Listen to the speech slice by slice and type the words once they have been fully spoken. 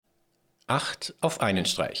8 auf einen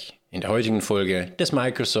Streich in der heutigen Folge des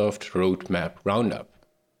Microsoft Roadmap Roundup.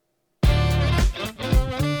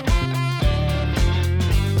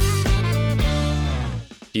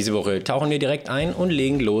 Diese Woche tauchen wir direkt ein und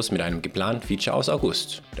legen los mit einem geplanten Feature aus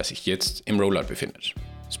August, das sich jetzt im Rollout befindet.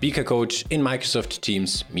 Speaker Coach in Microsoft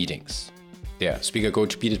Teams Meetings. Der Speaker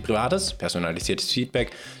Coach bietet privates, personalisiertes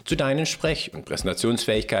Feedback zu deinen Sprech- und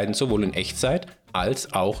Präsentationsfähigkeiten sowohl in Echtzeit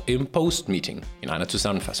als auch im Post-Meeting in einer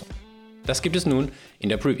Zusammenfassung. Das gibt es nun in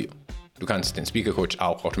der Preview. Du kannst den Speaker Coach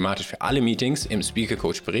auch automatisch für alle Meetings im Speaker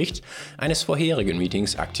Coach Bericht eines vorherigen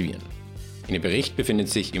Meetings aktivieren. In dem Bericht befindet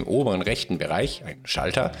sich im oberen rechten Bereich ein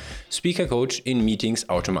Schalter Speaker Coach in Meetings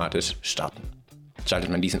automatisch starten.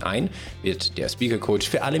 Schaltet man diesen ein, wird der Speaker Coach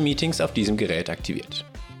für alle Meetings auf diesem Gerät aktiviert.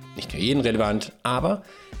 Nicht für jeden relevant, aber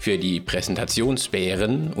für die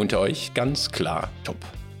Präsentationsbären unter euch ganz klar top.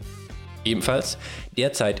 Ebenfalls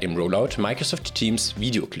derzeit im Rollout Microsoft Teams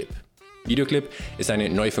Videoclip. Videoclip ist eine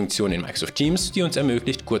neue Funktion in Microsoft Teams, die uns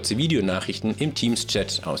ermöglicht, kurze Videonachrichten im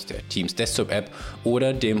Teams-Chat aus der Teams Desktop-App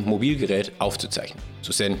oder dem Mobilgerät aufzuzeichnen,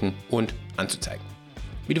 zu senden und anzuzeigen.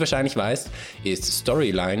 Wie du wahrscheinlich weißt, ist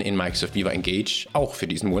Storyline in Microsoft Viva Engage auch für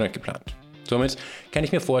diesen Monat geplant. Somit kann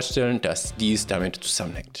ich mir vorstellen, dass dies damit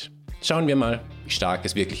zusammenhängt. Schauen wir mal, wie stark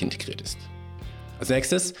es wirklich integriert ist. Als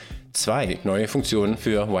nächstes 2 neue Funktionen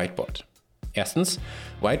für Whiteboard. Erstens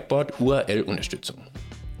Whiteboard-URL-Unterstützung.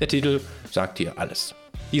 Der Titel sagt dir alles.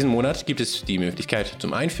 Diesen Monat gibt es die Möglichkeit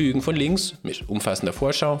zum Einfügen von Links mit umfassender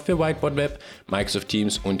Vorschau für Whiteboard Web, Microsoft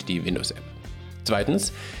Teams und die Windows App.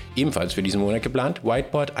 Zweitens, ebenfalls für diesen Monat geplant,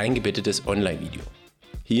 Whiteboard eingebettetes Online-Video.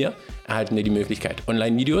 Hier erhalten wir die Möglichkeit,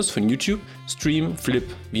 Online-Videos von YouTube, Stream, Flip,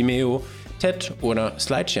 Vimeo, TED oder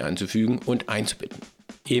Slideshare anzufügen und einzubetten.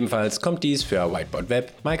 Ebenfalls kommt dies für Whiteboard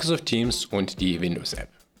Web, Microsoft Teams und die Windows App.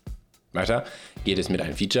 Weiter geht es mit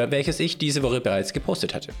einem Feature, welches ich diese Woche bereits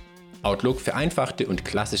gepostet hatte. Outlook vereinfachte und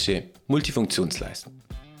klassische Multifunktionsleisten.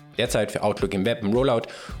 Derzeit für Outlook im Web im Rollout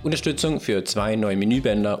Unterstützung für 2 neue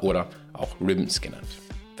Menübänder oder auch Ribbons genannt.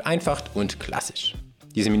 Vereinfacht und klassisch.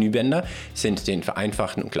 Diese Menübänder sind den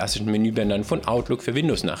vereinfachten und klassischen Menübändern von Outlook für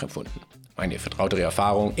Windows nachempfunden, um eine vertrautere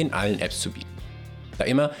Erfahrung in allen Apps zu bieten. Da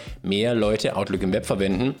immer mehr Leute Outlook im Web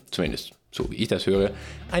verwenden, zumindest so wie ich das höre,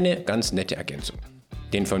 eine ganz nette Ergänzung.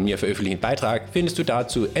 Den von mir veröffentlichten Beitrag findest du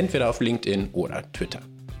dazu entweder auf LinkedIn oder Twitter.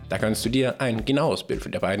 Da kannst du dir ein genaues Bild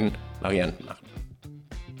von der beiden Varianten machen.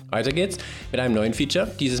 Weiter geht's mit einem neuen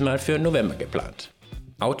Feature, dieses Mal für November geplant.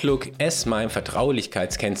 Outlook S-MIME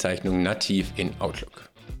Vertraulichkeitskennzeichnung nativ in Outlook.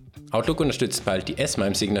 Outlook unterstützt bald die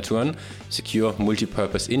S-MIME-Signaturen, Secure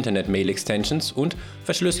Multipurpose Internet Mail Extensions und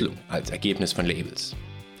Verschlüsselung als Ergebnis von Labels.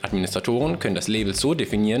 Administratoren können das Label so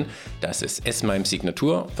definieren, dass es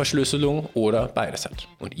S-MIME-Signatur, Verschlüsselung oder beides hat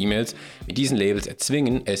und E-Mails mit diesen Labels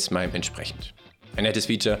erzwingen S-MIME entsprechend. Ein nettes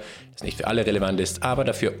Feature, das nicht für alle relevant ist, aber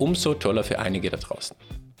dafür umso toller für einige da draußen.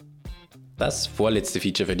 Das vorletzte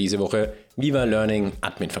Feature für diese Woche, Viva Learning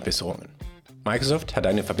Admin-Verbesserungen. Microsoft hat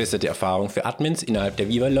eine verbesserte Erfahrung für Admins innerhalb der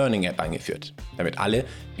Viva Learning App eingeführt, damit alle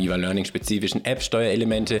Viva Learning-spezifischen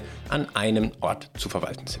App-Steuerelemente an einem Ort zu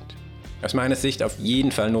verwalten sind. Aus meiner Sicht auf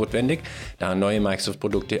jeden Fall notwendig, da neue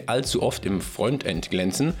Microsoft-Produkte allzu oft im Frontend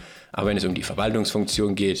glänzen, aber wenn es um die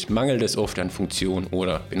Verwaltungsfunktion geht, mangelt es oft an Funktion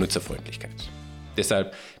oder Benutzerfreundlichkeit.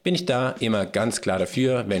 Deshalb bin ich da immer ganz klar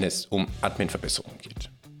dafür, wenn es um Admin-Verbesserungen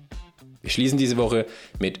geht. Wir schließen diese Woche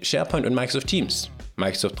mit SharePoint und Microsoft Teams,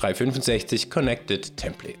 Microsoft 365 Connected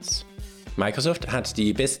Templates. Microsoft hat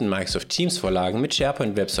die besten Microsoft Teams-Vorlagen mit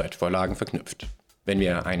SharePoint-Website-Vorlagen verknüpft. Wenn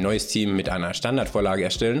wir ein neues Team mit einer Standardvorlage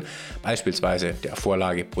erstellen, beispielsweise der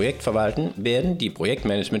Vorlage Projekt verwalten, werden die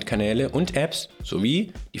Projektmanagement-Kanäle und Apps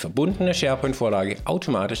sowie die verbundene SharePoint-Vorlage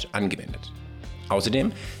automatisch angewendet.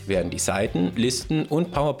 Außerdem werden die Seiten, Listen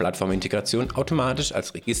und Power-Plattform-Integration automatisch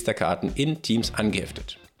als Registerkarten in Teams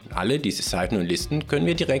angeheftet. Und alle diese Seiten und Listen können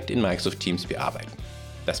wir direkt in Microsoft Teams bearbeiten.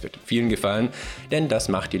 Das wird vielen gefallen, denn das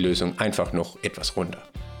macht die Lösung einfach noch etwas runder.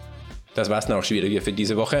 Das war's dann auch schon wieder für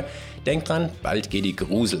diese Woche. Denk dran, bald geht die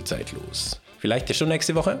Gruselzeit los. Vielleicht ja schon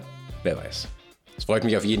nächste Woche? Wer weiß. Es freut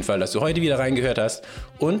mich auf jeden Fall, dass du heute wieder reingehört hast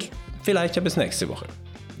und vielleicht ja bis nächste Woche.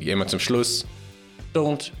 Wie immer zum Schluss,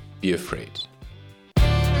 don't be afraid.